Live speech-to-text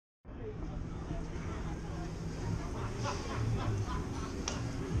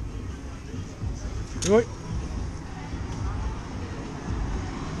Right.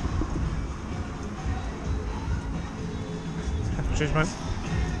 Cheers, mate.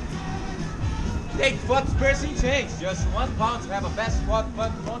 Take first person change. Just £1 to have a best spot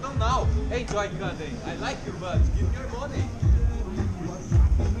fun model now. Enjoy Camden. I like your buds. Give me your money.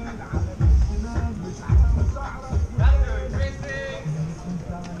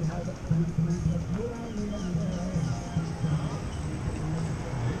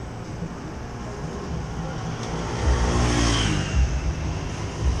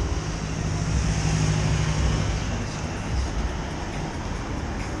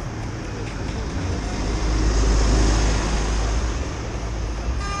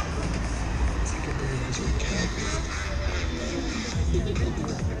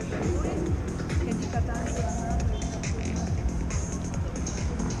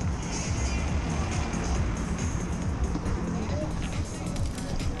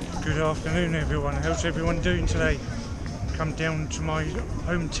 Good afternoon everyone, how's everyone doing today? Come down to my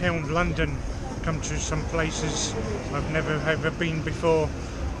hometown London, come to some places I've never ever been before.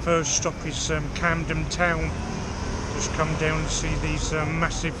 First stop is Camden town. Just come down and see these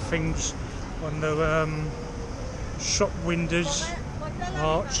massive things on the shop windows,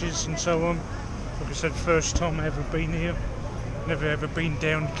 arches and so on. Like I said, first time I've ever been here, never ever been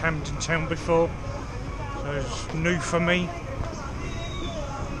down Camden town before, so it's new for me.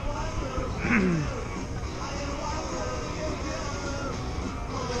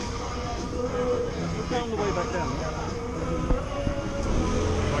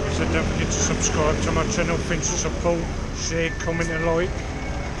 Like I said, don't forget to subscribe to my channel, things to support, share, comment and like.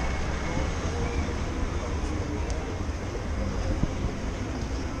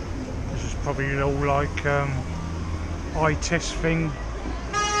 This is probably all like eye test thing,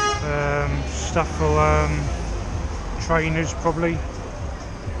 stuff for trainers probably.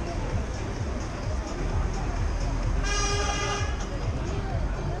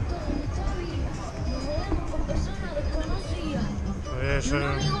 There's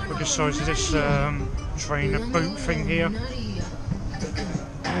look the size of this trainer boot thing here.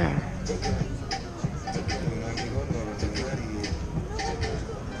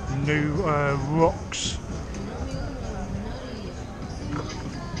 New rocks.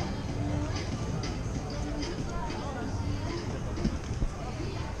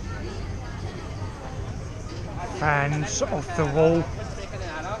 Fans off the wall,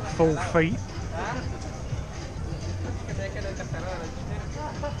 full feet.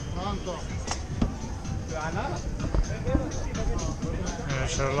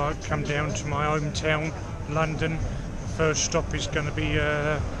 So like come down to my hometown London. The first stop is going to be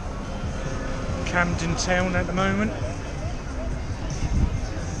Camden town at the moment.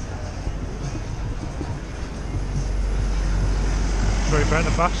 Sorry about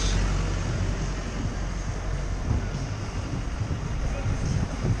the bus.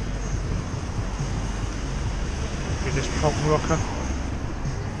 Look at this pop rocker.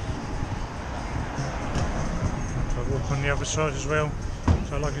 I'll walk on the other side as well.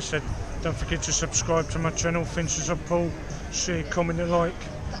 So like I said, don't forget to subscribe to my channel, Fences of Paul, share, comment and like.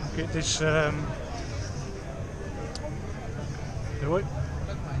 Get this right.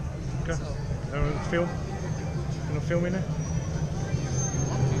 Go. Film. Can I film in there?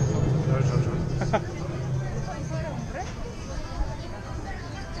 No.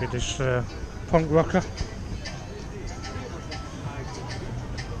 Get this punk rocker.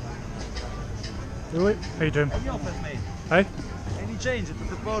 Right. How you doing? Hey? Any change to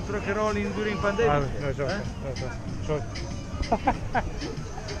the boat rock and rolling during pandemic? No, sorry. Eh? No, sorry.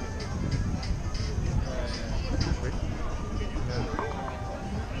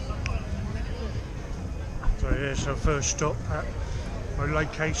 So yeah, so first stop at my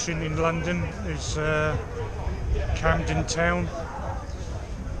location in London is Camden town.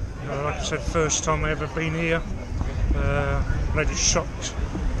 Like I said, first time I've ever been here. Bloody shocked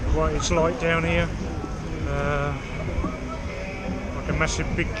what it's like down here. Like a massive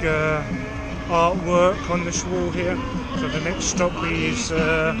big artwork on this wall here. So the next stop is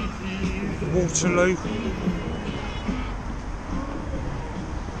Waterloo.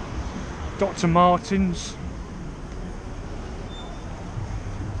 Dr. Martens.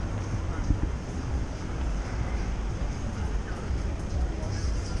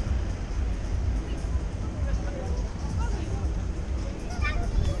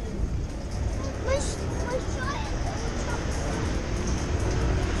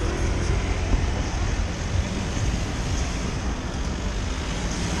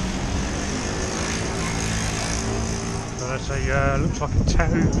 That's a looks like a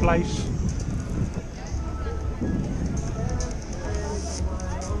tattoo place.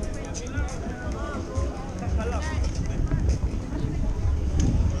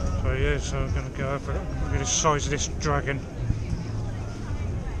 there, so I'm going to go over it. Look at the size of this dragon.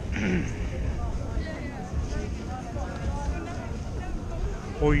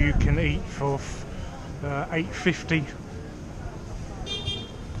 Or you can eat for $8.50.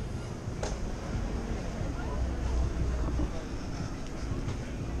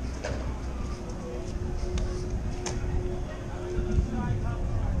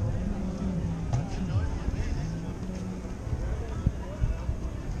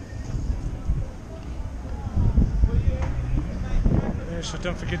 So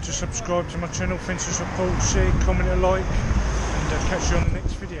don't forget to subscribe to my channel, thanks for support, share, comment and like, and catch you on the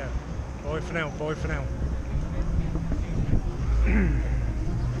next video. Bye for now, bye for now.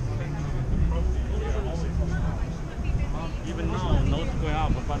 Even now, no square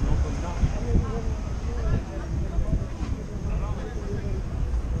up, but no come down.